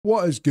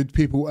What is good,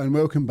 people, and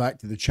welcome back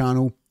to the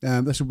channel.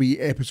 This will be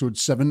episode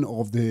 7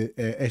 of the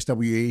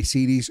SWA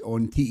series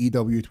on TEW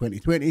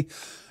 2020.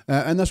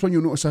 And this one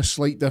you'll notice a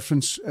slight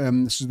difference.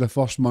 This is the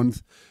first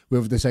month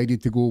we've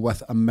decided to go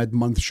with a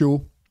mid-month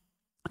show.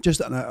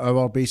 Just an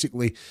hour,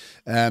 basically,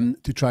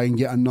 to try and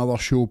get another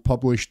show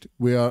published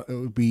where it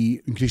will be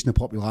increasing the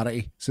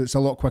popularity. So it's a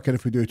lot quicker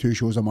if we do 2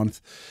 shows a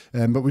month.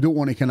 But we don't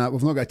want to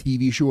we've not got a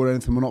TV show or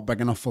anything, we're not big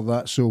enough for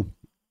that. So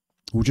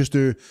we'll just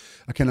do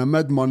a kind of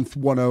mid-month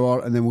 1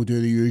 hour, and then we'll do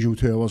the usual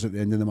 2 hours at the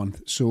end of the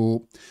month.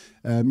 So,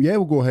 yeah,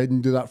 we'll go ahead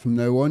and do that from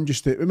now on.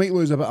 We might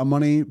lose a bit of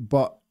money,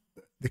 but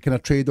the kind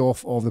of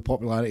trade-off of the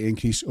popularity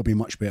increase will be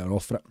much better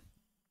off for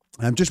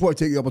it. Just want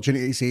to take the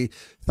opportunity to say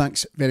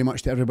thanks very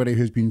much to everybody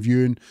who's been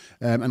viewing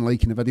and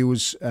liking the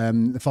videos.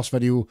 The first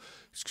video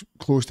is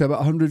close to about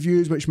 100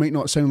 views, which might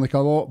not sound like a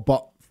lot,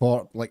 but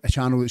for like a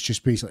channel that's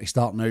just basically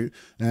starting out,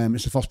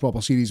 it's the first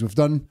proper series we've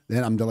done,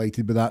 then I'm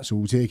delighted with that, so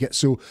we'll take it.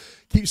 So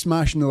keep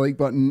smashing the like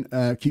button,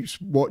 keep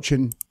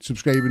watching,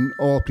 subscribing,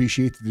 all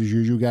appreciated as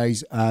usual,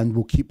 guys, and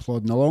we'll keep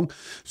plodding along.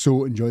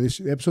 So enjoy this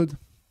episode.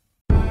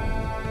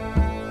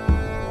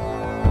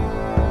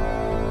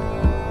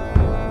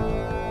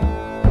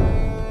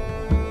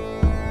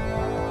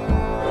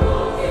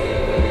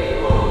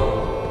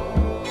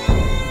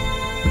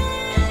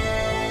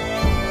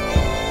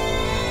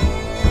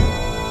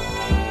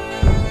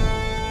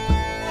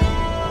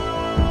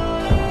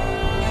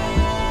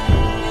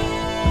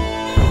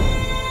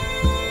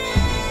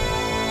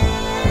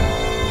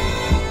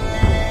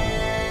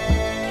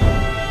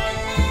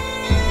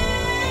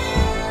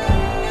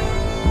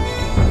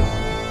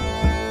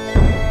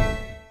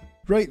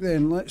 Right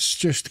then, let's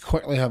just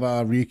quickly have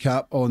a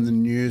recap on the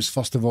news,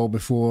 first of all,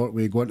 before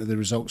we go into the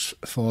results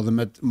for the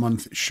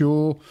mid-month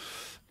show.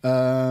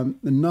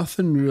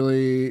 Nothing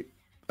really,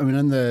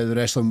 in the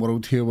wrestling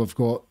world here, we've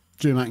got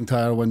Drew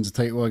McIntyre wins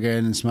the title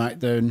again in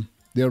SmackDown.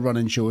 They're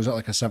running shows at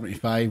like a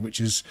 75, which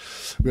is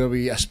where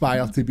we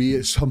aspire to be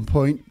at some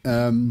point.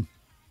 Shane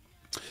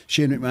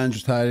McMahon's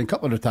retiring, a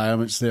couple of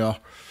retirements there.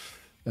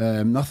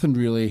 Nothing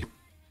really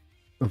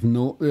of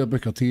note there.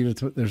 Booker T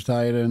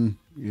retiring,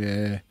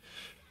 yeah.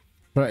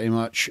 Pretty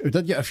much. We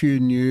did get a few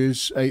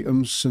news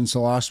items since the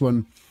last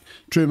one.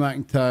 Drew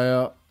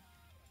McIntyre,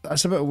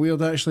 that's a bit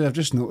weird actually, I've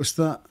just noticed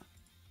that.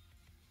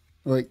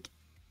 Like,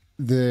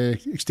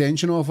 the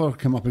extension offer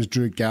came up as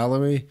Drew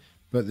Galloway,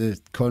 but the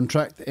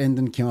contract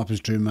ending came up as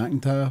Drew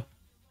McIntyre.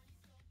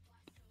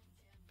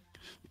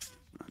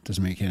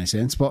 Doesn't make any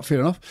sense, but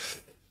fair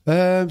enough.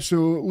 So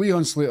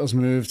Leon Slater's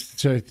moved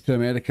to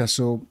America,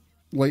 so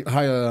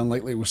highly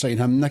unlikely we'll sign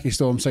him. Nikki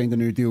Storm signed a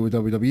new deal with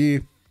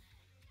WWE.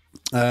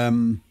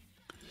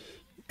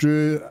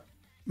 Drew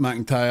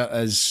McIntyre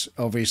is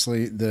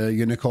obviously the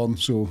unicorn,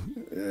 so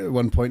at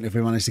one point if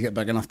we manage to get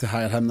big enough to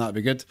hire him, that'd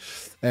be good.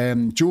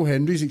 Joe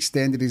Hendry's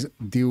extended his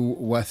deal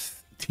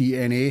with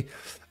TNA.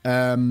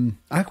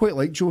 I quite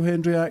like Joe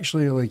Hendry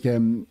actually.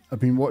 I've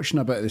been watching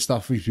a bit of the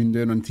stuff he's been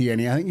doing on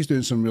TNA. I think he's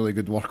doing some really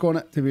good work on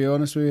it, to be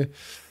honest with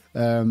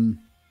you.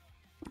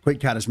 Quite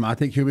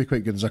charismatic. He'll be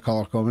quite good as a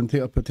colour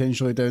commentator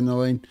potentially down the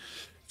line.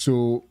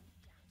 So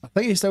I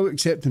think he's still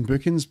accepting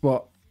bookings,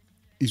 but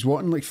he's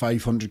wanting like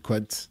 500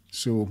 quid,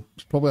 so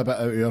it's probably a bit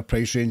out of our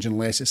price range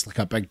unless it's like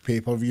a big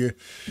pay-per-view.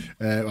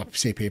 I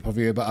say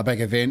pay-per-view, but a big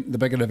event. The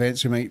bigger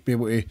events we might be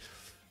able to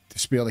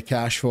spare the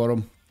cash for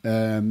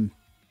him.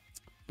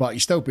 But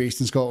he's still based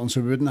in Scotland,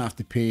 so we wouldn't have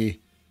to pay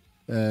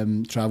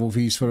travel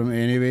fees for him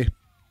anyway.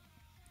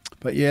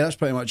 But yeah, that's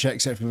pretty much it,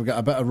 except for we've got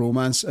a bit of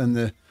romance in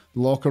the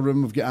locker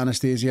room. We've got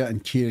Anastasia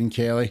and Kieran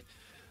Kelly.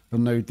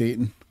 They're now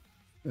dating.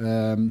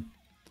 So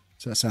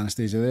that's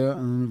Anastasia there,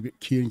 and we've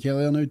got Kieran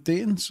Kelly are now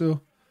dating,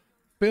 so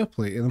fair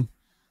play to them.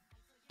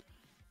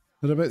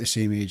 They're about the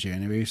same age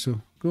anyway,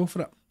 so go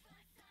for it.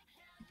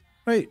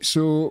 Right,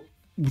 so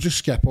we'll just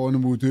skip on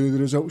and we'll do the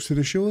results of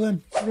the show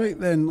then. Right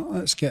then,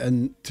 let's get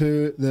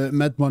into the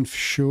mid-month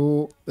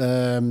show.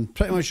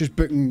 Pretty much just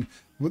booking,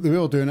 the way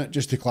we're doing it,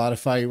 just to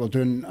clarify, we're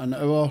doing an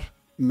hour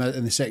in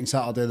the second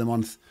Saturday of the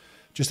month,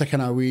 just a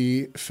kind of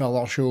wee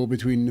filler show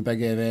between the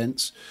big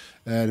events,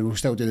 and we'll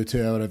still do the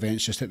 2 hour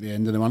events just at the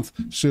end of the month.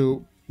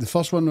 So the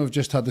first one, we've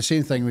just had the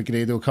same thing with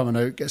Grado coming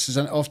out, gets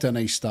us off to a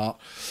nice start,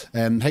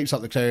 hypes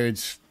up the crowd,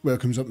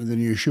 welcomes up to the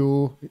new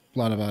show,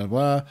 blah blah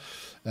blah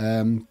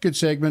blah. Good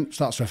segment,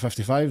 starts with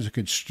 55, it's a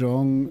good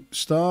strong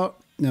start.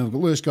 Now we've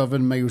got Lewis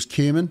Govan, Miles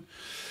Kamen.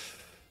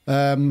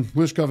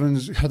 Lewis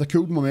Govan's had a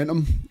cool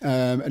momentum,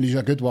 and he's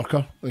a good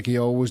worker, like he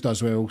always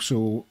does well,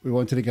 so we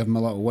wanted to give him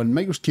a little win.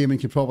 Miles Kamen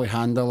could probably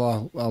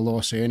handle a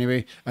loss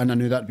anyway, and I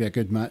knew that'd be a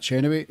good match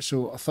anyway,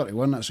 so a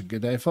 31, that's a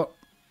good effort.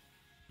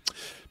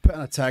 Put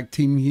in a tag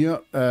team here,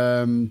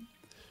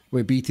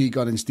 with BT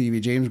Gunn and Stevie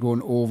James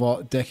going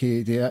over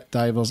Dickie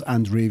Divers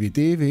and Ravy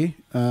Davey.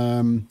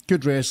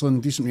 Good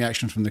wrestling, decent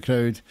reaction from the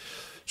crowd.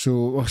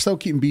 So we're still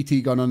keeping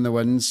BT Gunn on the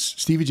wins.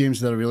 Stevie James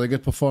did a really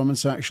good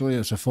performance actually.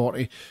 It's a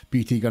 40.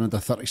 BT Gunn had a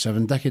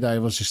 37. Dickie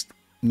Divers just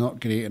not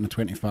great in a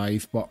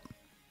 25, but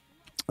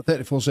a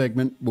 34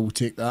 segment, we'll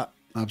take that,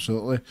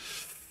 absolutely.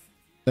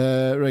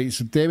 Right,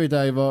 so Debbie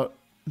Diver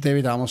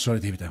David Damer,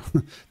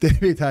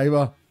 David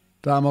Damer,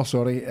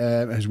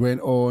 has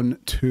went on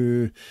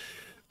to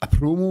a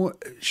promo.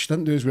 She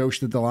didn't do as well as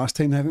she did the last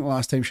time. I think the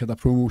last time she had a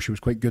promo, she was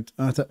quite good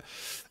at it.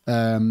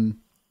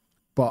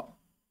 But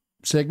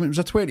segment was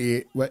a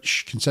 28,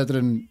 which,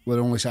 considering we're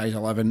only size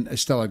 11,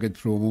 is still a good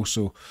promo.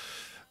 So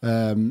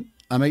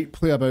I might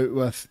play about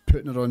with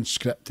putting her on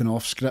script and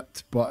off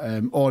script,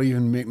 but or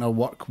even making her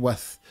work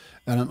with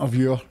an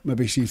interviewer,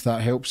 maybe see if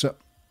that helps it.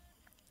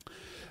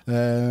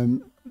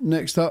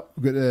 Next up,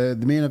 we've got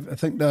the main. I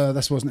think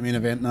this wasn't the main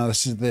event. Now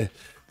this is the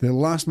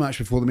last match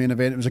before the main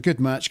event. It was a good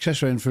match.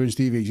 Chris Renfrew and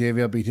Stevie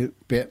Xavier beat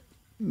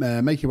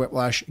Mikey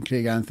Whiplash and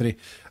Craig Anthony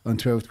on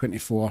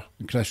 12:24,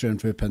 and Chris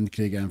Renfrew pinned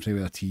Craig Anthony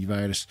with a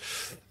T-virus.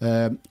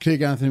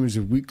 Craig Anthony was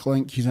a weak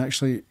link. He's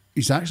actually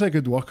a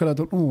good worker. I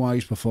don't know why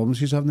his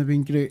performances haven't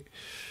been great.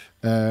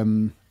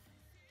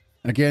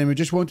 Again, we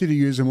just wanted to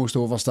use the most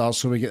overstars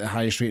so we get the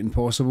highest rating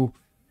possible.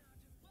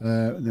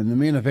 Then the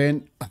main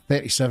event,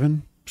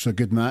 37. So a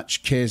good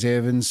match. Kez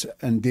Evans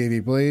and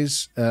Davey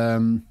Blaze.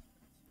 Trying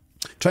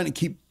to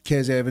keep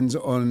Kez Evans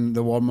on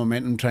the warm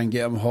momentum, try and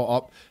get him hot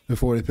up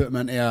before they put him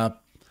into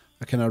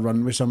a kind of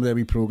run with somebody, a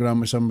wee programme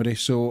with somebody.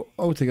 So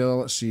altogether,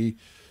 let's see.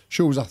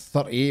 Show was a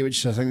 38,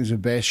 which I think is the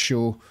best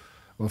show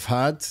we've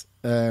had.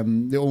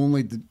 The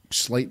only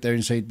slight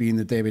downside being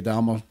the Debbie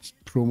Dahmer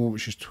promo,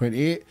 which is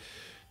 28.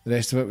 The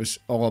rest of it was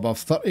all above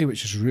 30,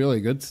 which is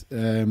really good.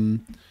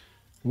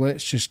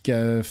 Let's just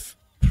give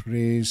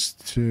praise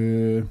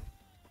to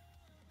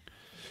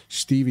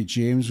Stevie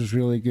James was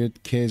really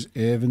good. Kez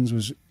Evans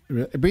was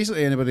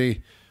basically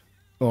anybody,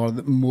 or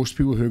most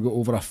people who got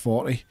over a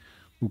 40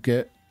 will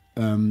get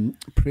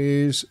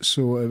praise.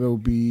 So it will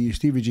be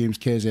Stevie James,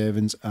 Kez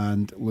Evans,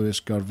 and Lewis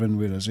Girvin.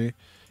 Where is he?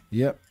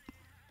 Yep.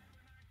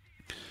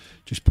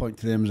 Just point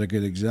to them as a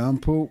good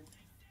example.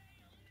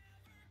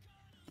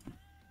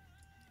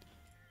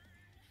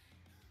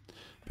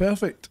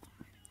 Perfect.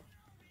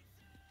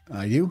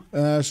 Ideal.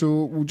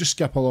 So we'll just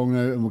skip along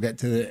now, and we'll get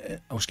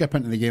to I'll skip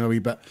into the game a wee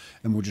bit,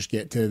 and we'll just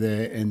get to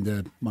the end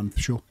of the month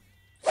show.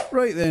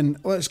 Right then,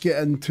 let's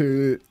get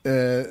into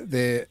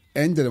the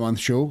end of the month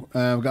show.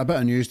 We've got a bit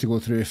of news to go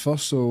through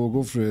first, so we'll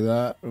go through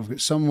that. We've got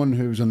someone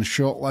who was on the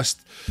short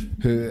list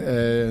who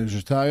is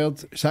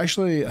retired. It's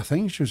actually, I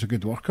think she was a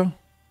good worker.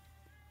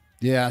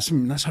 Yeah,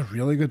 that's a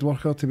really good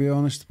worker, to be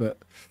honest, but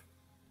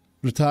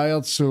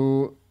retired,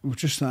 so we'll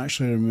just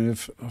actually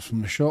remove her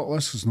from the short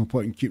list. There's no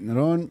point in keeping her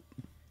on.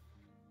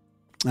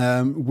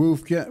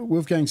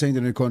 Wolfgang signed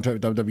a new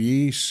contract with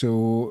WWE,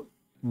 so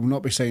we'll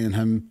not be signing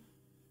him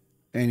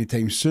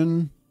anytime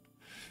soon.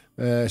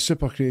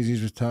 Super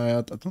Crazy's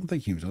retired. I don't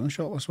think he was on the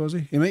short list, was he?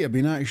 He might have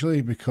been,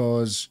 actually,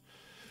 because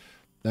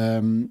we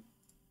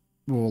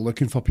were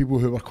looking for people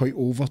who were quite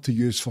over to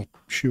use for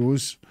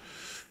shows.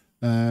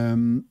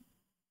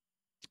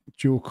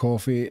 Joe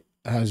Coffey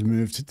has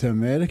moved to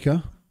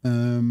America.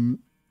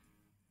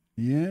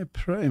 Yeah,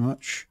 pretty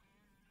much.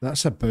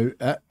 That's about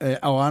it.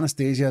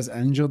 Anastasia's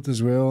injured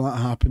as well. That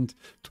happened.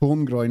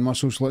 Torn groin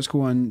muscles. So let's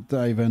go and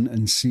dive in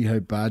and see how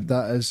bad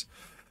that is.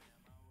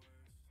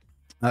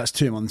 That's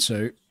 2 months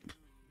out.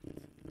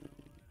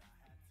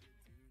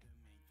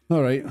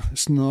 All right,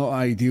 it's not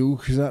ideal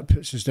because that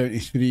puts us down to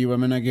 3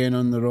 women again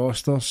on the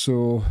roster.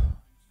 So,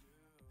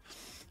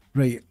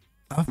 right,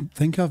 I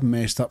think I've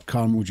messed up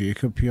Carmel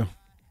Jacob here.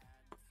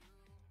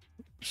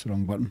 It's the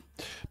wrong button.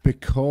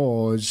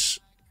 Because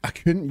I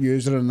couldn't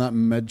use her in that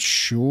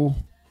mid-show.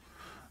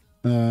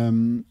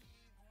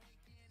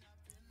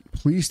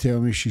 Please tell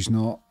me she's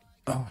not.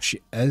 Oh, she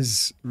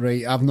is.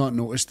 Right, I've not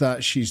noticed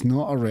that. She's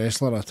not a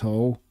wrestler at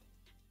all.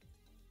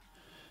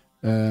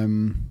 I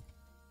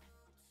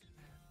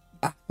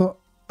thought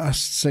I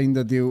signed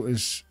a deal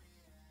as...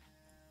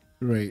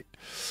 Right.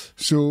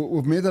 So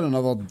we've made her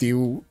another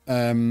deal,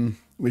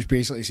 which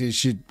basically says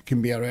she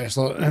can be a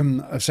wrestler.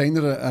 I've signed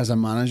her as a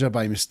manager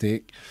by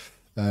mistake.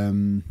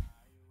 We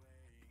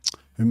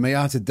might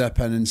have to dip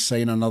in and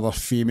sign another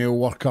female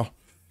worker.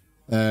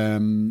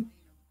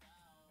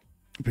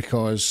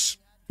 Because,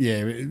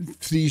 yeah,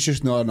 3's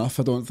just not enough,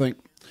 I don't think.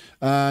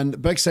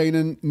 And big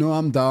signing,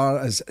 Noam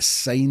Dar is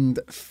signed.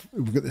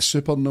 We've got the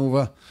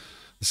Supernova.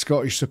 The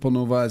Scottish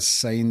Supernova is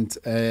signed.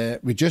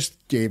 We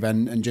just gave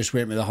in and just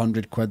went with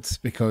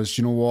 £100 because,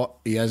 you know what?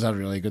 He is a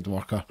really good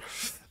worker.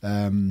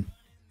 Good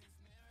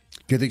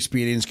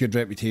experience, good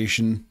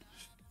reputation,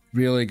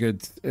 really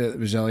good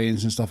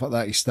resilience and stuff like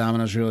that. His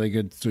stamina's really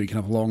good, so he can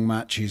have long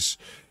matches.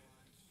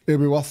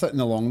 It'll be worth it in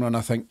the long run,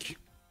 I think.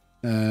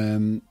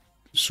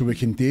 So we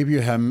can debut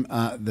him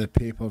at the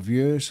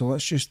pay-per-view. So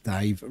let's just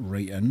dive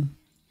right in.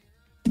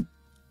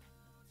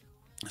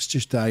 Let's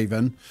just dive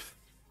in.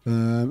 We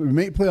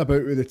might play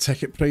about with the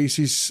ticket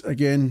prices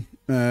again.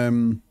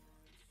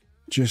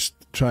 Just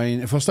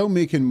trying, if we're still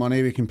making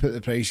money, we can put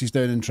the prices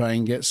down and try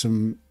and get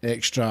some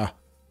extra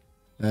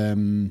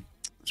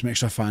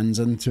fans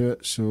into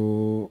it.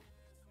 So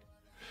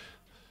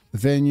the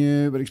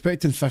venue, we're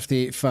expecting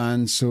 58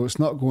 fans, so it's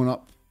not going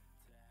up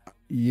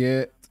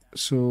yet.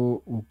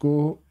 So we'll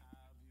go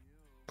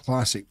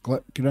Classic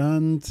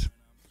Grand.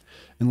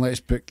 And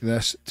let's book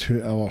this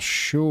to our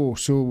show.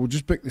 So we'll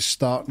just book the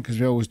start because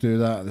we always do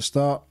that at the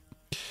start.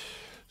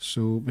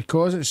 So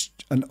because it's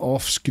an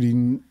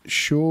off-screen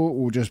show,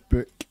 we'll just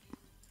book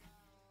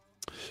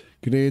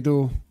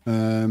Grado,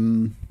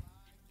 opening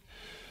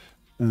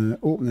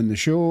the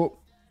show,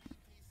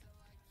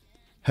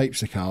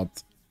 hypes the card.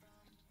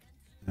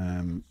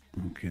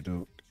 Okay,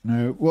 doke.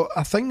 Now, well,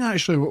 I think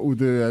actually what we'll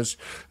do is,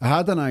 I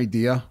had an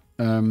idea,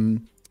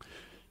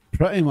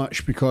 pretty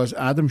much because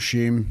Adam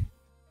Shame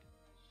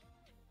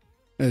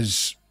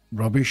is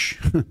rubbish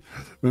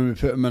when we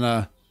put him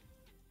in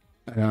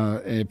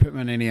put him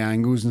in any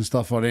angles and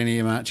stuff or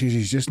any matches.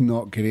 He's just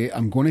not great.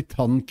 I'm going to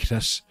turn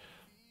Chris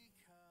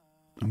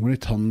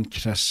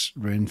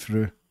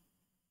Renfrew.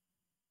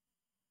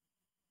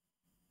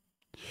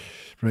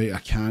 Right, I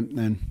can't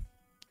then.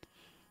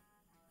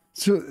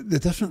 So the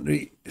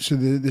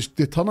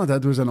turn I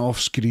did was an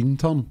off-screen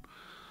turn.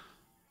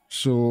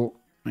 So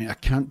right, I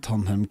can't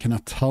turn him. Can I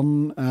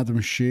turn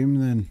Adam Shame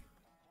then?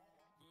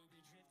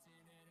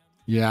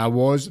 Yeah, I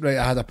was. Right,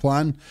 I had a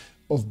plan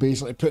of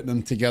basically putting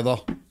them together.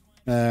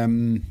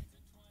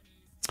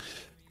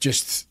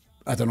 Just,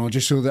 I don't know,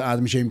 just so that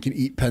Adam Shame can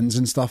eat pins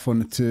and stuff on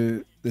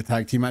the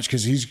tag team match,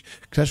 because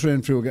Chris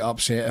Renfrew will get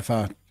upset if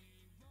I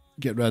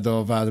get rid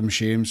of Adam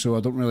Shame, so I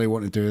don't really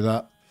want to do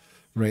that.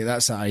 Right,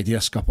 that's the idea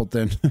scuppered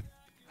then.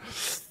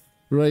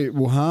 Right,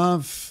 we'll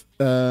have,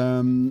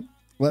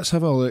 let's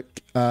have a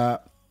look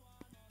at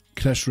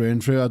Chris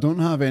Renfrew. I don't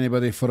have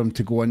anybody for him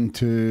to go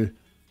into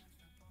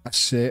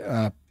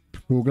a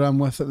program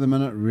with at the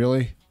minute,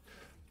 really.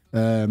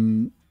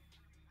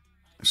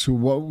 So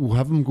what we'll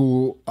have him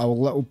go a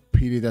little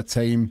period of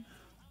time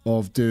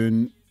of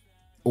doing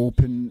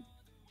open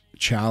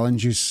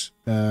challenges.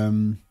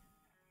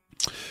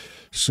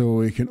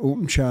 So he can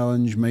open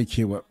challenge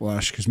Mikey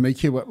Whiplash, because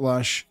Mikey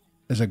Whiplash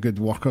is a good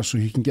worker, so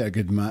he can get a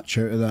good match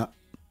out of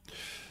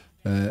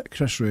that.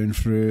 Chris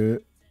Renfrew.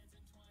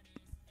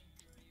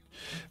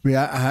 I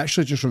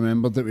actually just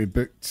remembered that we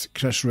booked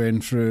Chris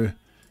Renfrew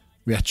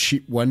with a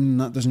cheap win.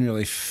 That doesn't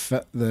really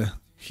fit the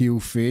heel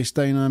face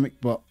dynamic,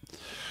 but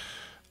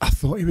I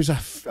thought he was a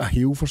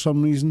heel for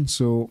some reason,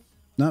 so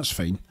that's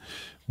fine.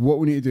 What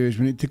we need to do is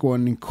we need to go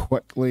on and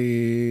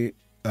quickly,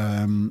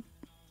 how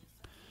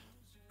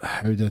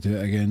did I do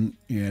it again?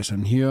 Yes,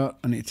 in here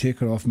I need to take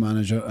her off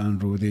manager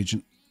and road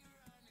agent.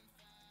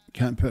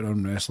 Can't put her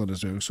on wrestler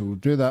as well, so we'll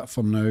do that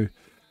for now,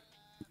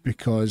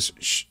 because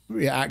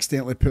we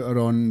accidentally put her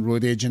on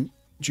road agent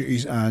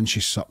duties and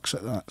she sucks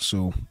at that.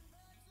 So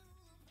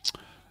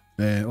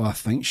well, I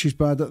think she's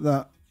bad at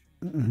that.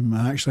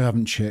 I actually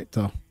haven't checked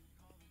her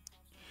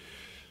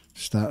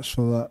stats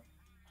for that.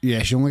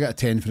 Yeah, she only got a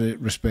 10 for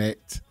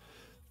respect,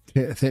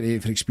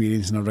 38 for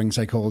experience, and her ring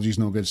psychology is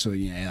no good, so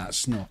yeah,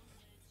 that's not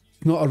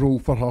a role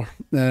for her.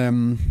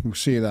 We'll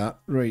say that.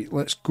 Right,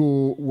 let's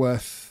go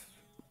with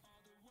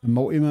a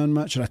multi-man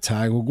match or a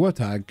tag. We'll go a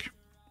tag.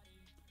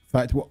 In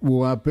fact,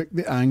 we'll book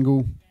the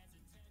angle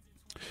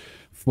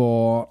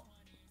for,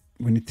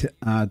 we need to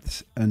add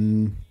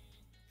in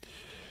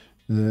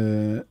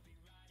the,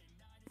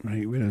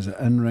 right, where is it?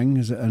 In-ring?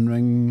 Is it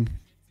in-ring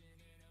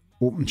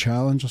open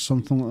challenge or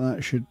something like that?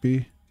 It should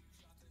be.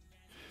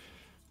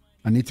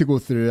 I need to go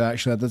through,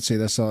 actually, I did say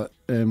this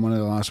in one of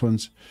the last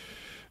ones.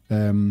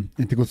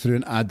 Need to go through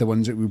and add the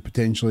ones that we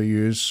potentially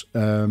use.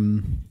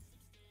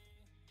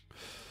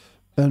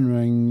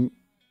 In-ring.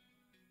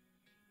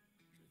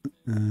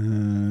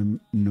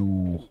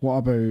 No. What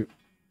about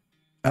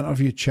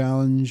interview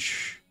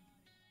challenge?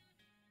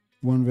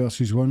 1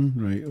 versus 1.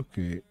 Right,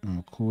 okay. And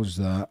we'll close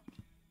that.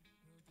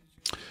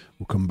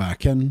 We'll come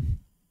back in.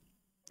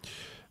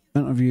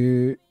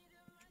 Interview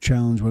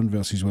challenge 1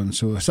 versus 1.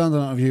 So a standard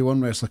interview,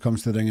 one wrestler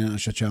comes to the ring and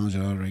it's your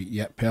challenger. All right,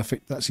 yeah,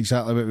 perfect. That's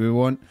exactly what we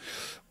want.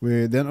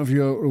 The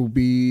interviewer will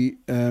be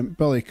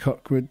Billy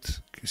Kirkwood,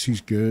 because he's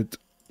good.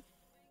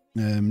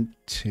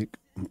 Take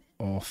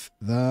off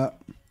that.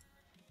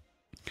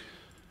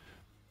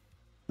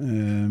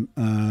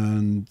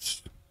 And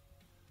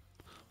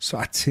so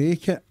I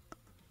take it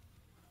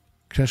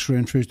Chris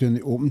Renfrew's doing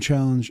the open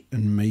challenge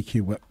and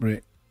Mikey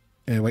Whipwreck.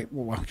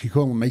 You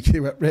call him Mikey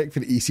Whipwreck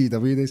for the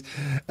ECW days.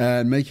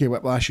 And Mikey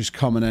Whiplash is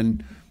coming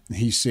in and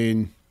he's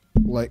saying,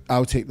 like,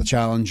 I'll take the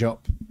challenge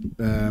up.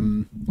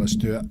 Let's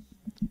do it,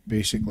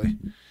 basically.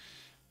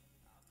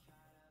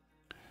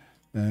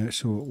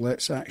 So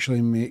let's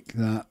actually make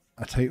that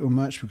a title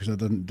match, because I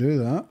didn't do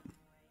that.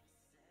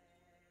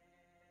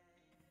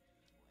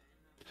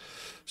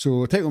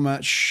 So a title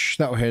match,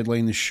 that'll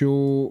headline the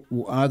show.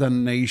 We'll add a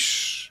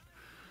nice...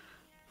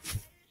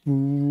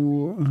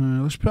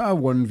 let's put a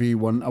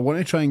 1v1. I want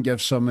to try and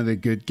give some of the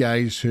good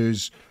guys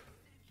whose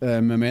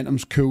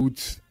momentum's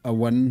cooled a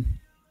win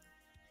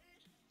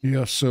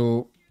here.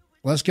 So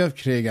let's give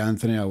Craig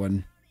Anthony a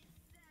win.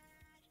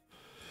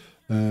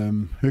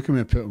 Who can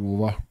we put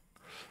him over?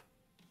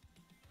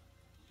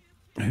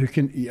 Who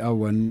can eat a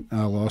win,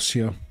 a loss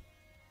here?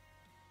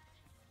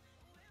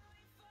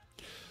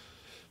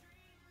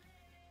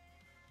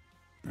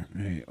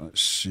 Right,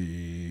 let's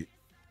see.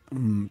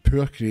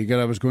 Poor Krieger.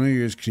 I was going to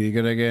use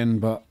Krieger again,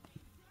 but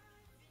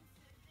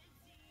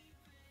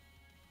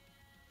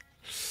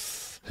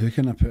Who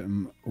can I put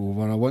him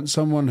over? I want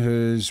someone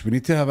who's... We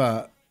need to have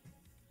a...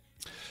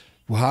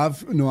 We'll have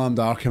Noam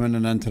Dar come in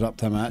and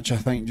interrupt a match, I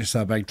think. Just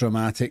a big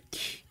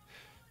dramatic...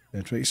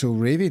 Right, so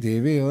Ravy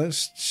Davy,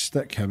 let's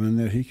stick him in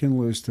there. He can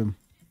lose to him.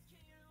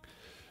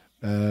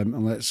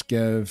 And let's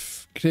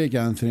give Craig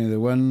Anthony the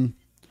win.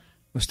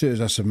 Let's do it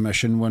as a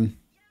submission win.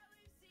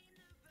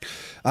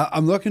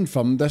 I'm looking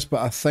from this,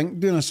 but I think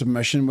doing a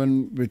submission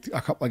win with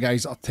a couple of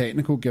guys that are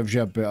technical gives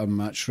you a better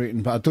match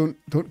rating. But I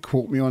don't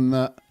quote me on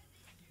that.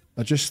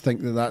 I just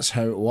think that that's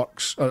how it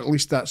works, or at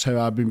least that's how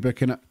I've been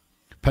booking it.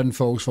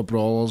 Pinfalls for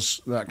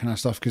brawlers, that kind of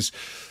stuff. Because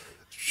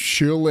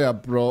surely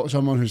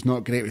someone who's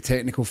not great with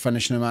technical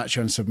finishing a match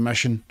on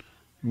submission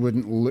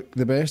wouldn't look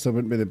the best, or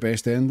wouldn't be the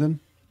best ending.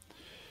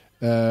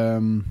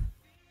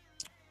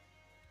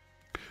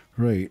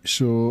 Right,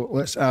 so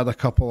let's add a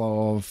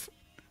couple of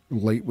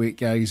lightweight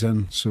guys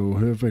in. So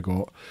who have we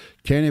got?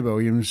 Kenny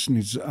Williams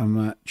needs a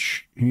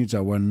match. He needs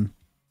a win.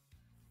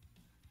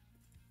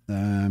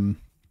 Who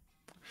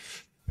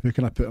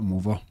can I put him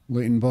over?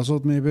 Leighton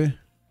Buzzard, maybe?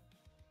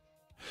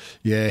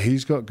 Yeah,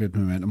 he's got good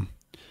momentum.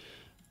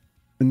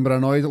 And we're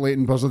annoyed at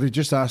Leighton Buzzard. He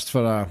just asked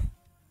for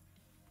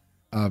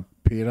a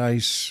pay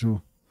rise.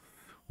 So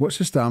what's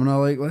the stamina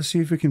like? Let's see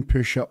if we can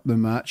push up the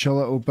match a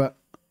little bit.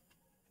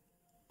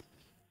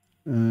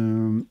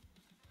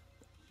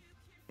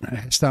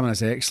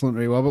 Stamina's excellent,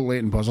 right? What about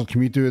Leighton Buzzard? Can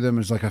we do them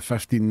as like a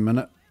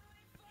 15-minute?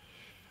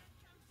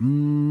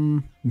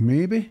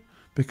 Maybe.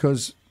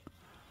 Because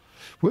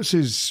what's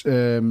his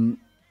ring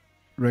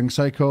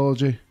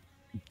psychology?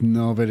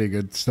 No, very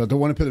good. So I don't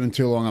want to put them in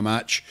too long a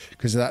match,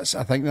 because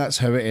I think that's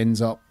how it ends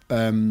up.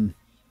 The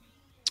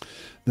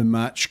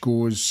match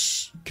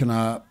goes kind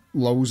of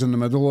lulls in the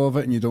middle of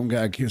it, and you don't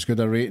get as good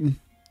a rating.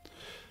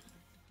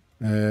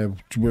 We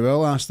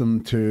will ask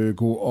them to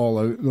go all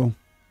out though.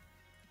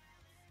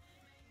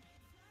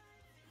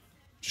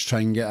 Just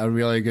try and get a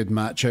really good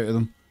match out of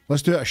them.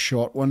 Let's do it a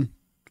short one.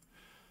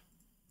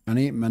 An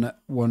 8-minute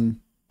one,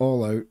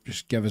 all out.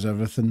 Just give us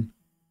everything.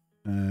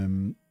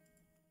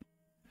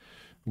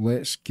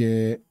 Let's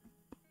get...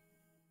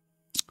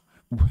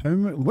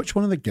 Which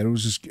one of the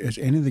girls is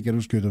any of the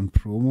girls good on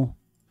promo?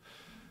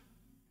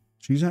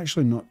 She's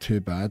actually not too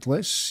bad.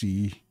 Let's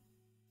see.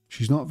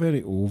 She's not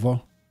very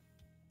over.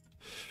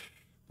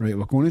 Right,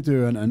 we're going to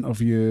do an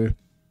interview.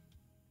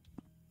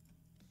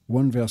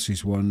 1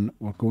 versus 1.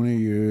 We're going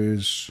to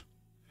use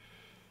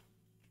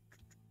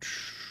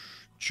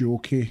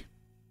Jokey.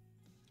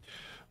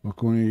 We're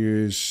going to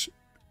use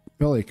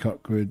Billy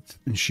Kirkwood,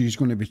 and she's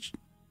going to be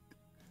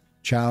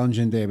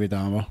challenging Debbie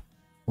Dahmer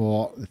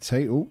for the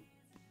title.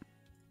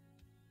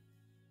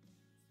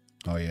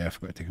 Oh yeah, I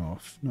forgot to take him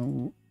off.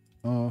 No,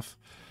 off.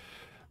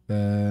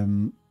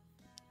 Advance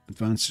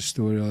the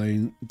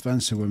storyline.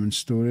 Advance the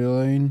women's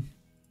storyline.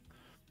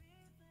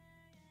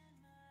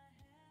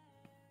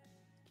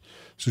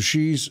 So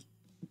she's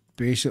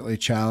basically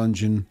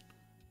challenging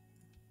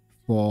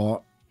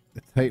for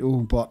the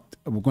title, but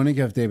we're going to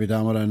give Debbie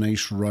Dahmer a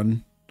nice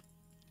run.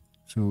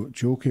 So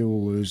Jokey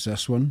will lose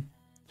this one.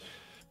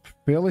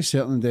 Fairly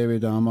certain Debbie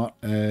Dahmer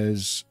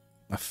is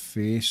a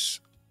face.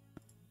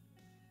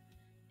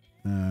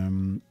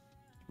 So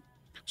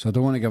I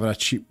don't want to give her a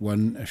cheap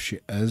win if she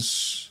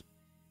is.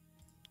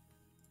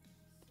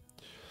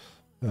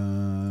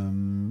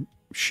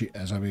 She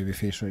is a baby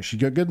face, right? She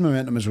got good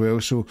momentum as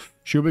well, so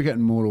she'll be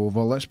getting more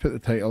over. Let's put the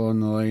title on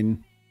the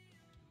line.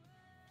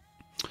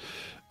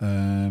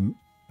 And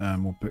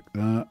we'll book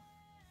that.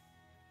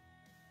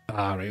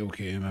 Right,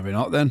 okay, maybe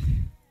not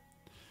then.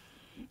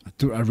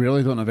 I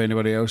really don't have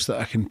anybody else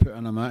that I can put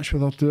in a match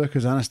with her, do I?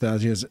 Because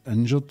Anastasia's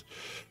injured.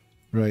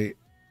 Right.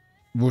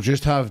 We'll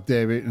just have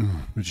Debbie.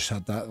 We just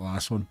had that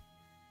last one.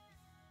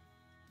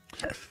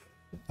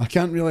 I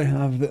can't really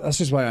have... This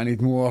is why I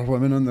need more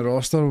women on the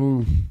roster.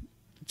 We'll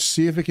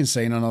see if we can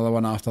sign another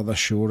one after this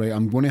show, right?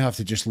 I'm going to have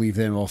to just leave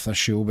them off this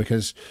show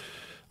because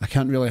I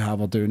can't really have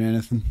her doing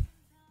anything.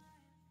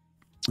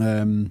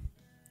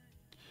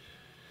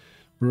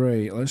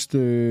 Right, let's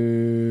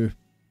do...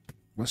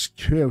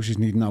 Who else is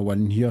needing a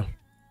win here?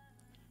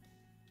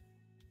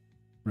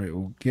 Right,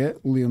 we'll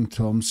get Liam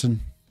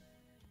Thompson.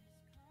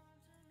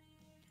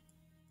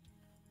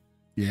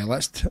 Yeah,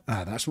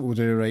 that's what we'll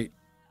do, right?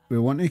 We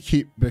want to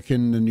keep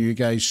booking the new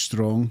guys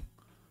strong.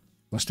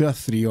 Let's do a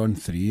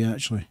 3-on-3,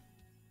 actually.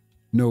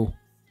 No.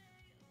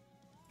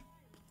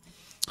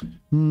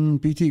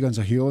 BT Gun's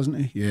a heel, isn't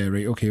he? Yeah,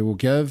 right, okay. We'll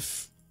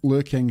give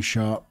Lou King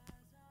Sharp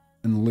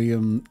and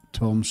Liam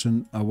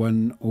Thompson a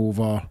win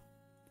over...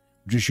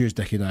 Just use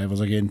Dickie Divers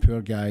again.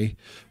 Poor guy.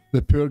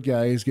 The poor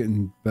guy is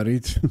getting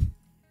buried.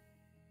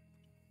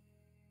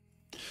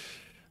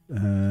 We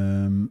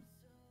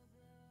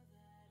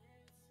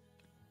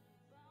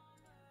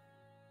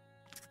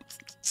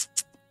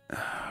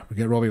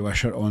get Robbie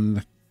Wishart on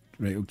the...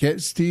 Right, we'll get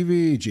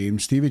Stevie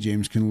James. Stevie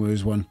James can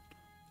lose one.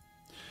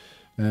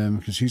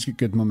 Because he's got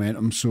good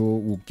momentum. So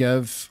we'll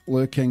give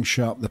Lou King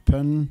Sharp the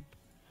pin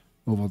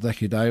over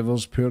Dickie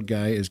Divers. Poor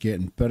guy is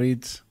getting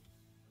buried.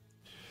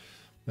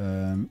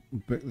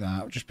 Book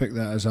that. Just pick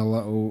that as a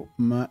little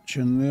match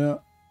in there.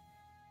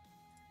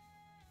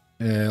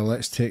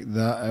 Let's take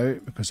that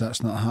out because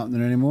that's not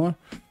happening anymore.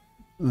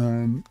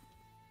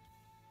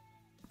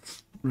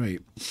 Right.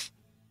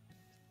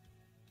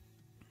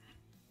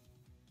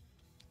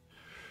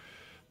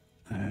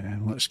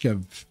 Let's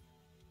give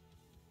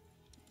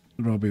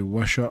Robbie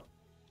Wishart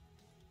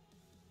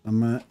a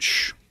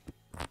match.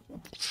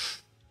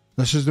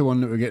 This is the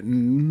one that we're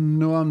getting.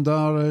 Noam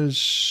Dar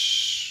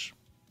is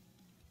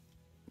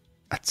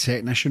a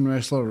technician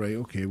wrestler, right?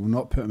 Okay, we'll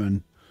not put him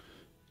in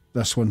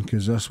this one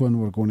because this one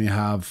we're going to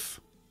have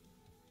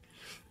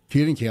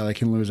Kieran Kelly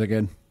can lose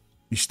again.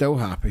 He's still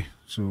happy,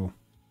 so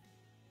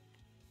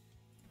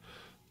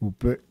we'll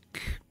book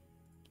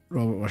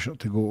Robert Wishart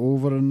to go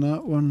over in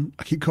that one.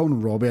 I keep calling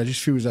him Robbie. I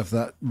just feel as if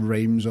that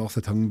rhymes off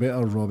the tongue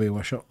better. Robbie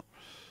Wishart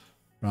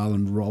rather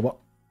than Robert.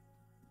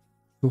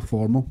 So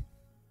formal.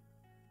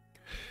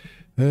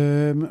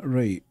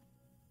 Right.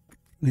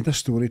 Need a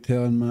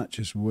storytelling match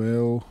as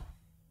well.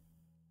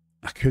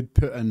 I could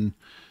put in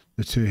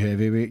the two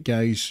heavyweight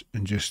guys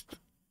and just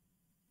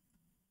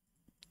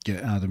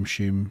get Adam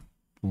Shame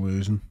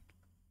losing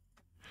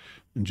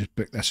and just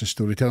book this as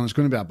storytelling. It's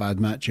going to be a bad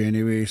match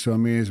anyway, so I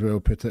may as well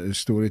put it as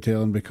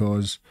storytelling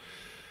because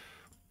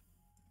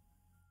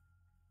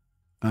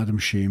Adam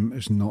Shame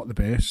is not the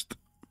best.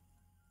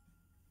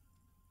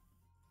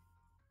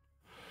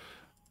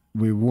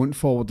 We won't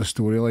forward the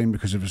storyline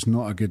because if it's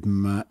not a good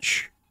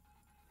match,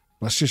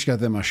 let's just give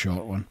them a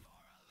short one.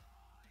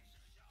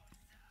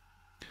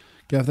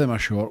 Give them a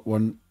short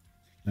one.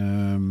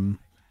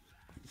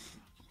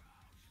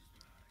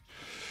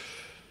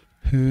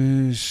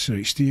 Who's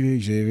right?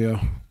 Stevie Xavier.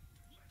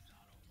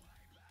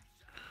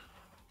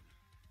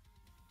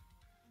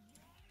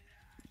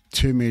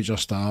 Two major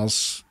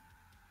stars.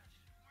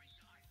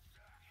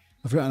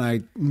 I've got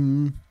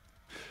an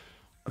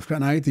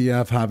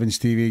idea of having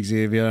Stevie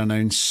Xavier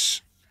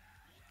announce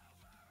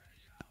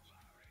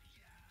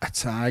a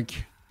tag.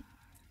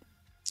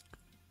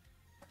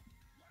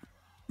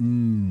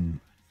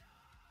 Could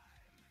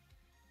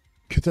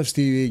have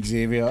Stevie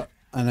Xavier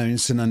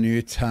announcing a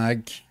new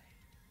tag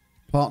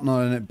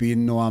partner and it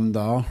being Noam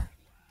Dar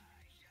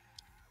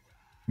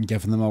and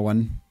giving them a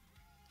win.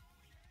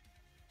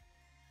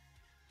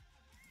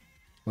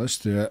 Let's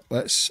do it.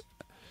 Let's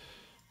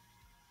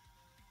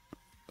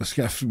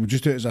get. We'll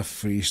just do it as a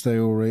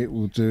freestyle, right?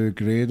 We'll do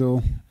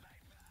Grado.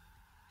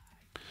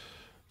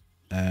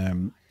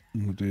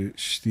 We'll do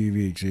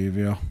Stevie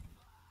Xavier.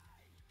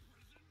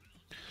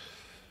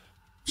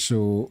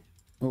 So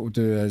what we'll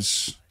do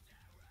is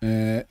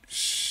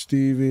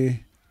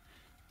Stevie.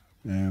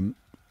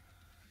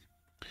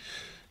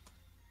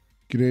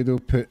 Grado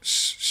puts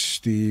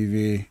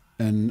Stevie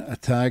in a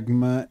tag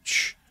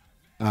match,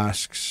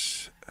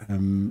 asks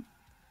him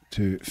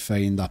to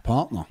find a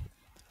partner.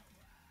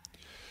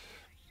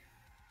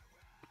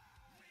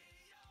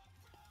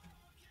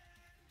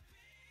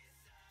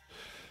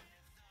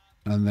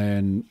 And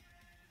then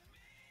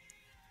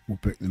we'll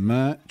pick the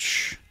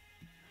match,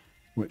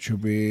 which will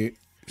be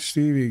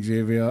Stevie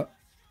Xavier,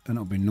 and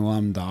it'll be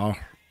Noam Dar,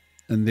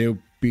 and they'll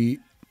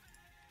beat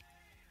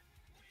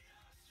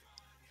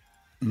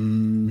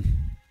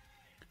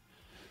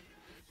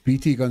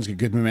BT Gun's got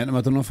good momentum.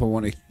 I don't know if I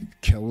want to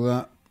kill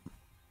that.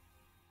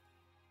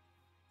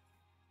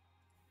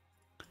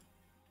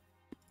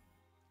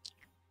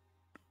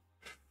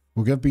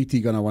 We'll give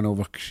BT Gun a win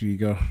over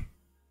Krieger.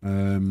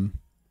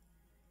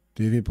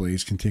 Davey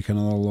Blaze can take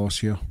another loss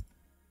here.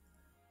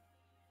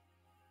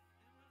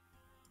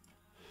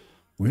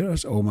 Where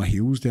is all my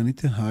heels? Do I need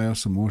to hire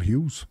some more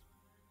heels?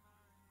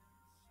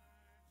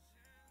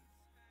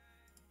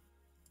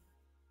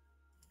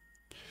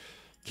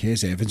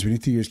 Kes Evans. We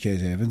need to use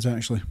Kes Evans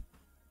actually.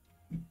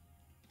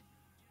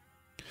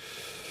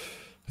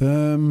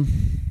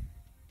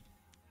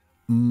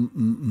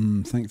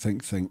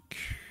 Think.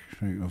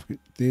 Right, I've got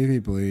Davey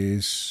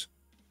Blaze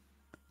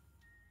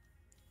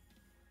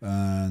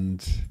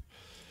and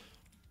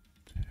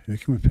who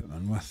can we put him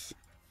in with?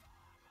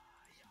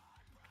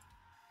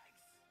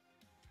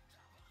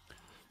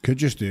 Could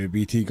just do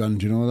BT Gun,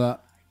 do you know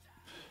that?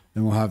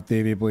 Then we'll have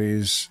Davey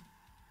Blaze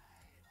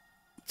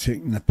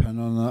taking the pin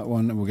on that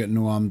one, and we'll get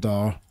Noam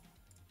Dar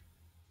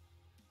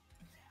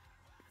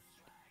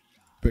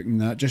booking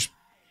that. Just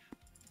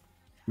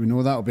we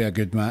know that'll be a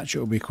good match.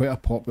 It'll be quite a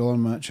popular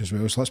match as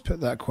well, so let's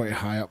put that quite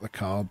high up the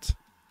card.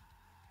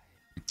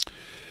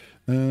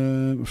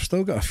 We've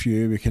still got a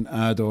few we can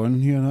add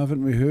on here,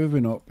 haven't we? Who have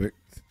we not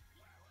booked?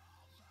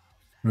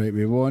 Right,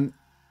 we want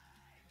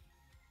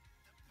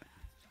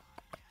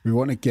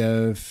to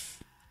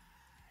give.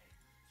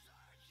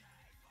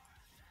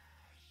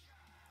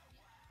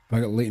 Have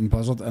I got Leighton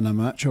Buzzard in a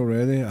match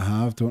already? I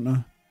have, don't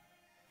I?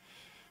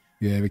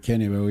 Yeah, with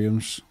Kenny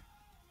Williams.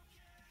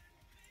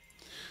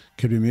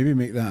 Could we maybe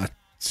make that a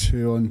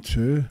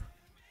 2-on-2?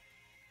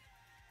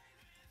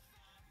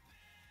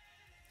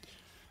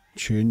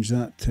 Change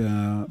that to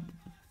a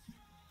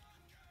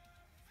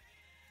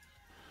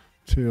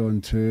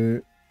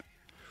 2-on-2.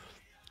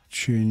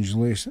 Change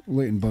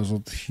Leighton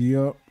Buzzard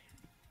here.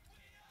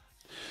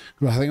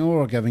 Well, I think we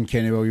were giving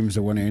Kenny Williams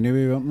the win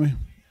anyway, weren't we?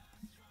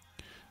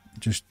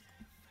 Just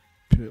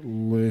put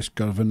Lewis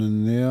Girvan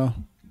in there.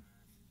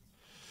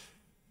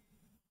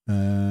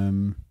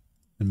 And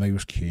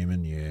Miles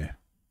Kamen, yeah.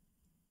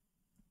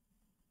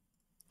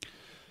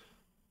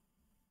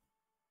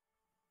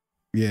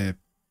 Yeah,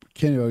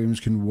 Kenny Williams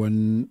can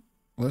win.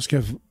 Let's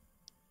give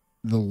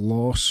the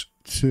loss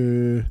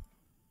to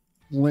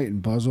Leighton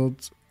Buzzard.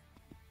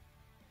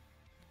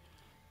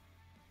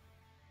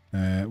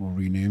 We'll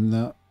rename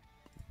that.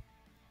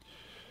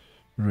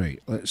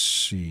 Right, let's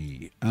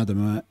see. Add a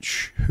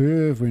match.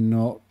 Who have we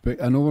not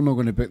booked? I know we're not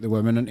going to book the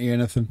women into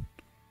anything.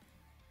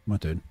 What am I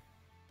doing?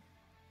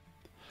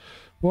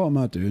 What am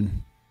I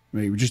doing?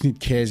 Right, we just need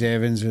Kez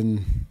Evans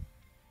and...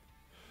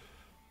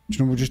 Do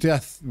you know,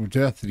 we'll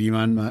do a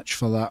three-man match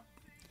for that.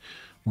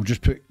 We'll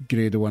just put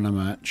Grado in a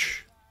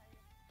match.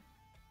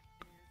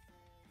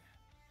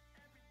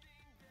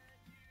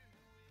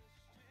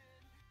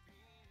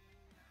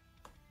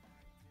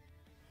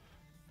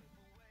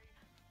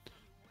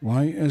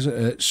 Why is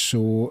it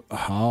so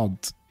hard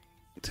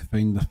to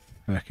find the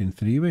fucking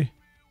three-way?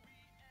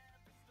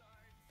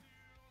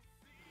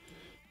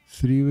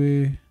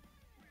 Three-way.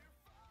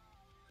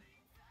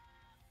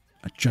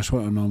 I just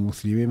want a normal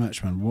three-way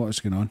match, man. What is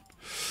going on?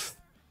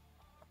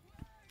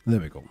 There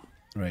we go.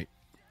 Right.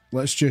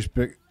 Let's just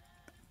book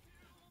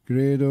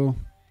Grado,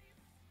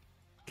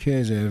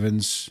 Kez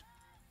Evans,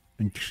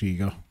 and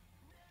Krieger.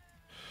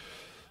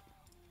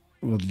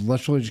 We're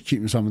literally just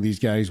keeping some of these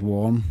guys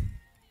warm.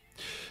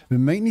 We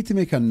might need to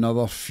make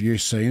another few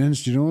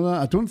signings. Do you know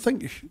that? I don't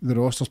think the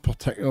roster's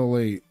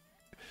particularly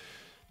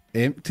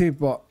empty,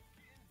 but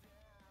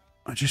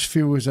I just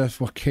feel as if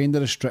we're kind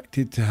of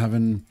restricted to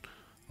having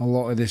a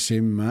lot of the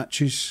same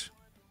matches.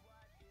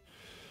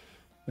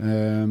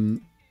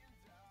 And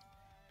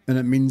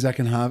it means I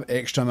can have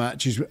extra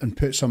matches and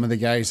put some of the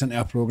guys into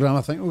a programme.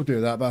 I think we'll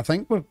do that, but I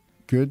think we're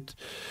good.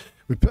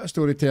 We put a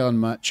storytelling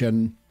match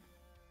in.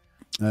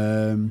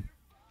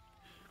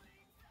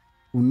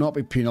 We'll not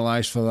be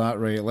penalised for that.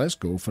 Right, let's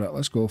go for it.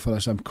 Let's go for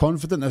this. I'm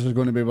confident this is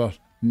going to be our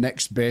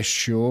next best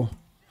show.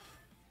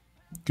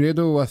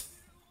 Grado with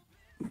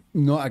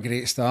not a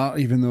great start,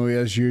 even though he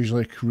is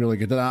usually really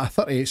good at that.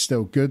 38 is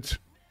still good.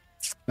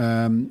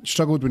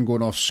 Struggled when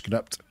going off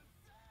script.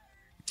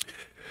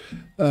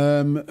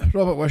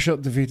 Robert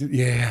Wishart defeated...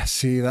 Yeah,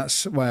 see,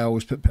 that's why I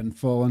always put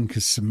pinfall in,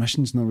 because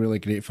submission's not really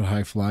great for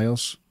high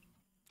flyers.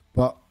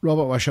 But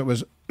Robert Wishart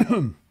was...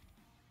 pardon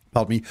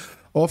me,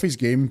 off his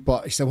game,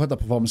 but he still had a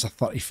performance of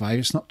 35.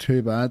 It's not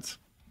too bad.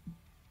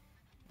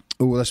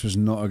 Oh, this was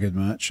not a good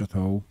match at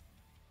all.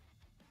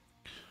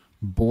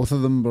 Both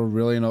of them were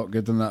really not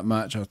good in that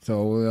match at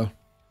all there.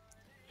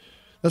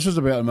 This was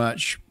a better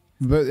match.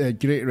 About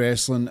great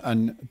wrestling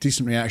and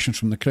decent reactions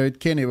from the crowd.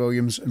 Kenny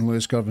Williams and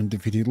Lewis Girvan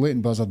defeated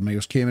Leighton Buzzard and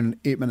Miles Kamen in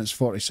 8 minutes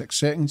 46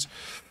 seconds.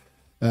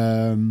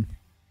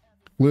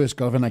 Lewis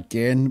Girvan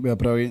again with a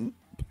brilliant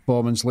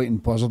performance. Leighton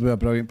Buzzard with a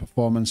brilliant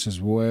performance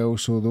as well.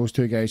 So those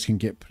two guys can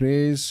get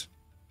praise.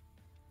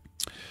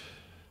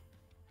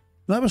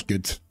 That was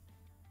good.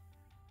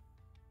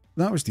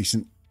 That was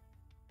decent.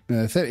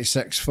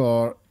 36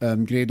 for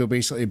Grado,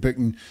 basically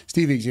booking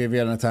Steve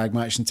Xavier in a tag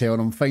match and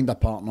telling him find a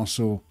partner.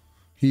 So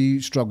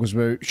he struggles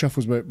about,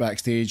 shuffles about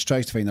backstage,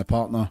 tries to find a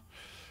partner.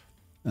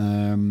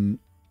 Adam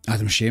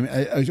Shame.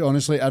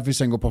 Honestly, every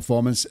single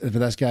performance for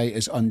this guy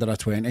is under a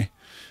 20.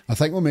 I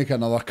think we'll make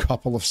another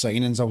couple of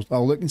signings.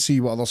 I'll look and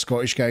see what other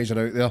Scottish guys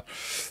are out there.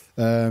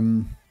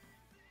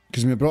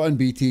 Because we brought in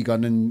BT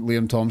Gunn and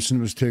Liam Thompson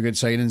was two good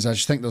signings. I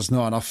just think there's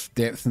not enough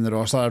depth in the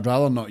roster. I'd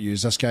rather not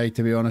use this guy,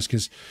 to be honest,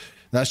 because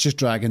that's just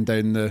dragging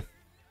down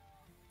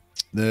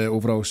the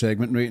overall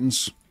segment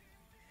ratings.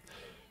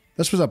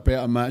 This was a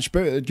better match,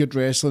 about good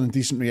wrestling and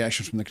decent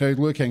reactions from the crowd.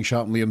 Lou King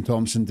Sharp and Liam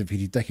Thompson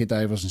defeated Dickie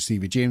Divers and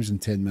Stevie James in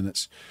 10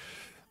 minutes.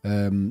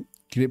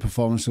 Great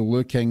performance of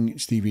Lou King,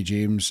 Stevie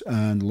James,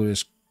 and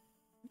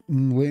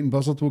Leighton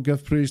Buzzard will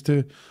give praise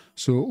to.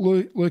 So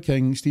Lou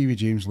King, Stevie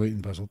James,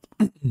 Leighton Buzzard.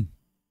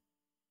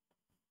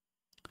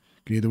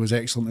 Grado was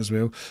excellent as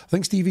well. I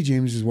think Stevie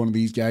James is one of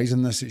these guys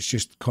in this. It's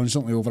just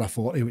constantly over a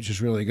 40, which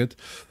is really good.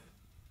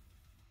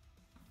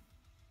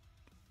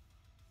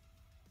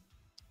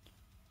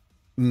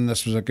 And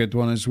this was a good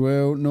one as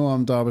well.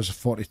 Noam Dar was a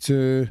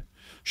 42.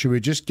 Should we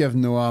just give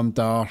Noam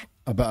Dar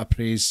a bit of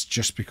praise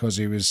just because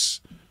he's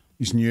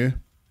new?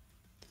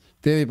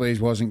 Davey Blaze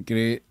wasn't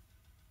great,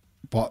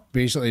 but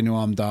basically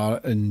Noam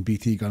Dar and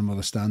BT Gunn were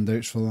the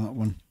standouts for that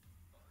one.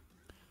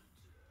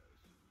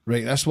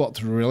 Right, this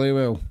worked really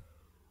well.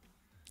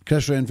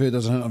 Chris Renfrew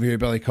does an interview with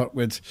Billy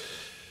Kirkwood,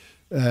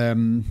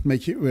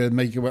 Mikey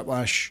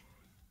Whiplash.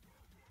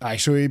 Aye,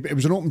 so it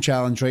was an open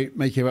challenge, right?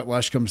 Mikey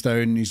Whiplash comes down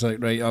and he's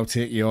like, right, I'll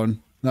take you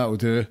on. That'll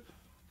do.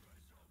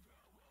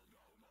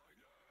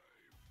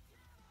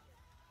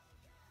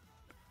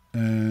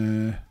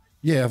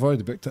 Yeah, I've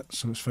already booked it,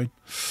 so it's fine.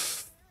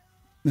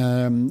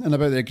 And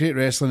about the great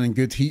wrestling and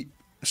good heat.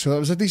 So that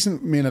was a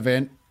decent main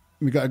event.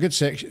 We got a good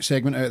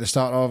segment out at the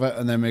start of it,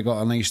 and then we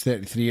got a nice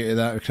 33 out of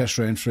that with Chris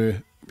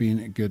Renfrew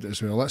being good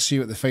as well. Let's see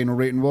what the final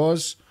rating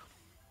was.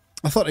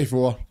 A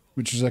 34,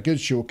 which was a good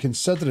show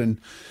considering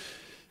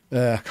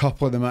A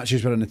couple of the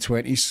matches were in the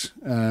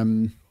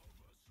 20s.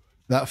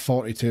 That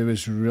 42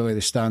 was really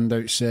the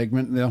standout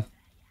segment there.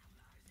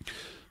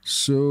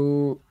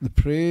 So the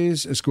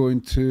praise is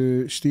going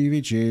to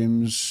Stevie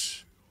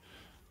James,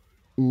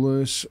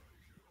 Lewis,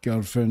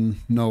 Girvin,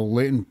 no,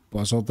 Leighton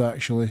Buzzard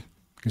actually,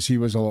 because he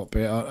was a lot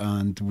better,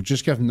 and we'll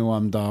just give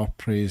Noam Dar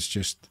praise.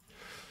 Just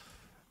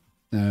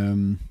give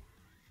him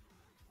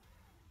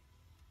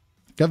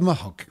a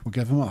hug. We'll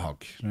give him a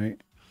hug, right?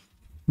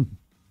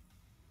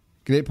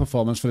 Great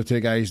performance for the two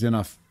guys doing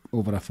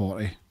over a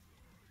 40.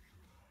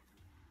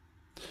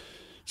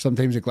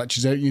 Sometimes it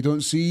glitches out and you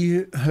don't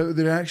see how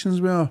the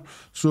reactions were.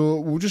 So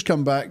we'll just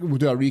come back, we'll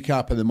do a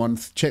recap of the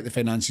month, check the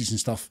finances and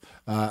stuff,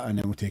 and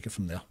then we'll take it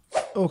from there.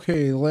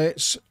 Okay,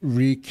 let's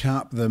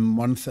recap the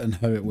month and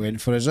how it went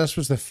for us. This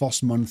was the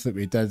first month that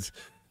we did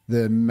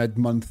the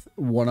mid-month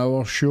 1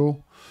 hour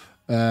show,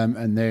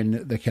 and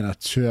then the kind of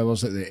 2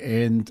 hours at the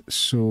end.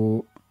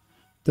 So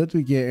did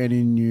we get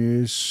any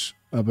news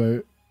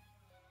about...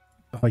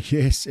 Oh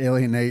yes,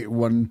 LA Knight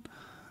won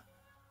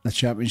the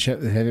championship,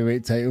 the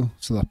heavyweight title,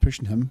 so they're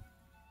pushing him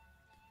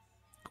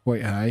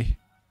quite high.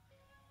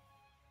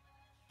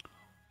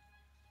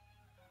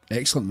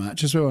 Excellent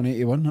match as well on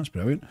 81, that's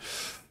brilliant.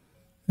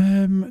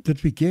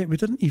 Did we get... We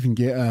didn't even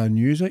get a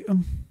news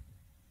item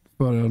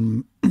for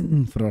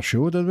for our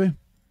show, did we?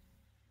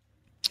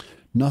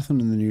 Nothing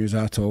in the news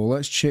at all.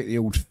 Let's check the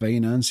old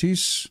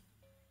finances.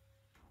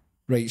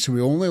 Right, so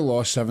we only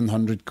lost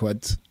 700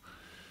 quid.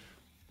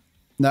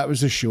 That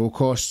was the show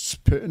costs,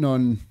 putting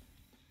on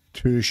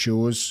 2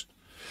 shows.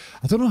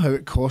 I don't know how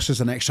it costs us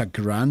an extra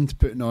grand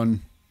putting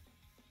on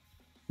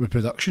with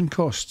production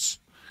costs,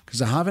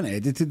 because I haven't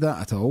edited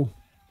that at all.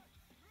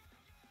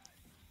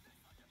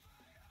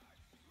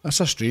 That's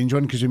a strange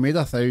one, because we made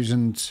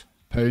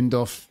 £1,000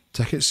 off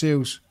ticket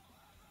sales.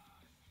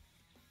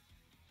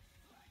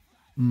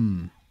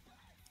 I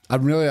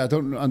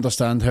don't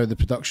understand how the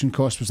production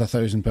cost was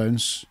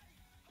 £1,000.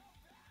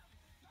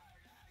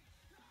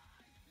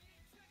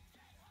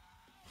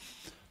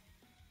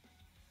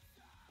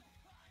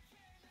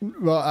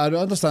 Well, I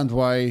don't understand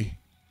why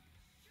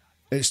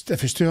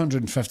if it's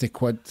 250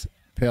 quid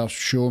per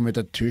show and we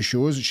did 2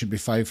 shows, it should be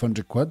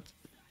 500 quid.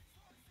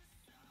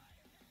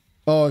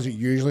 Oh, is it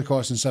usually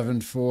costing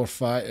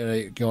 745?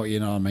 Right, got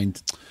you, never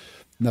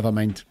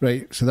mind.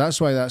 Right, so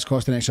that's why that's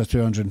costing an extra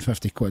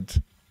 250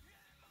 quid.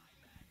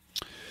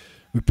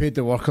 We paid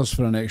the workers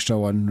for an extra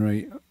one,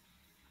 right?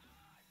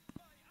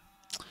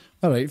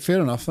 Alright, fair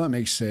enough, that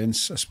makes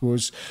sense, I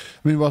suppose.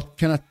 I mean,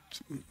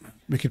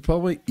 we could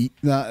probably eat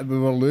that. We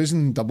were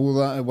losing double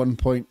that at one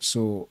point,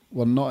 so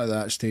we're not at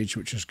that stage,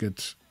 which is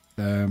good.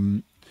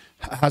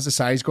 Has the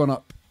size gone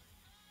up?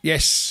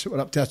 Yes,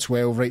 we're up to a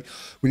 12, right?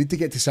 We need to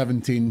get to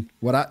 17.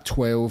 We're at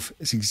 12.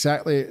 It's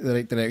exactly the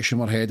right direction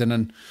we're heading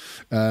in.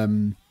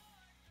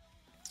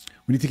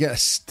 We need to get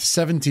to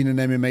 17, and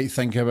then we might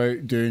think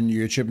about doing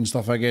YouTube and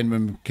stuff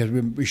again. Because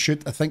we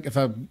should, I think if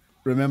I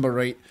remember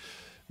right,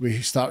 we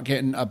start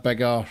getting a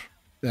bigger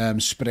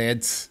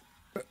spread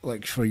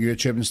like for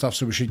YouTube and stuff,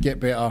 so we should get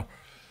better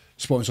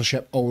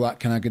sponsorship, all that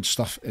kind of good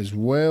stuff as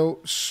well.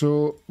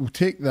 So we'll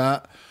take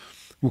that.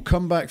 We'll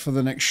come back for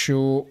the next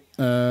show,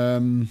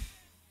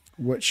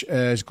 which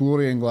is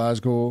Glory in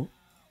Glasgow.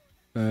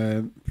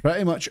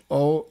 Pretty much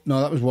all...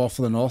 No, that was War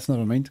for the North,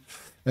 never mind.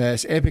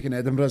 It's Epic in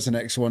Edinburgh is the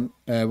next one.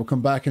 We'll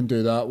come back and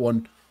do that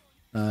one.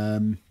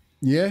 Then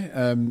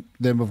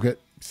we've got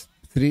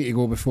 3 to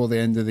go before the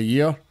end of the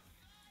year.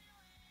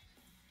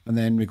 And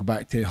then we go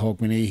back to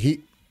Hogmanay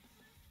Heat.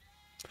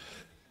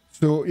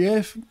 So,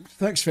 yeah,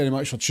 thanks very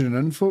much for tuning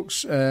in,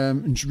 folks.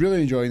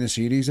 Really enjoying the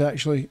series,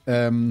 actually.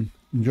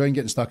 Enjoying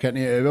getting stuck into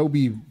it. It will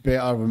be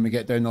better when we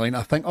get down the line.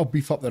 I think I'll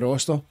beef up the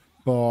roster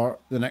for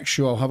the next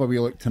show. I'll have a wee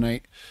look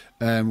tonight.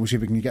 We'll see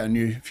if we can get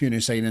a few new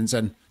signings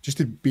in, just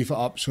to beef it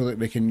up so that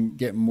we can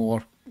get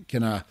more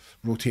kind of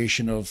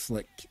rotation of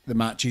like the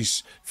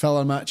matches,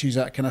 filler matches,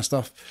 that kind of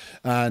stuff,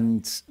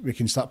 and we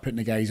can start putting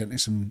the guys into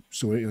some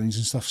storylines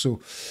and stuff. So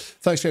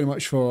thanks very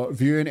much for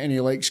viewing. Any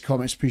likes,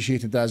 comments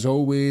appreciated as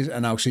always,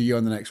 and I'll see you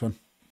on the next one.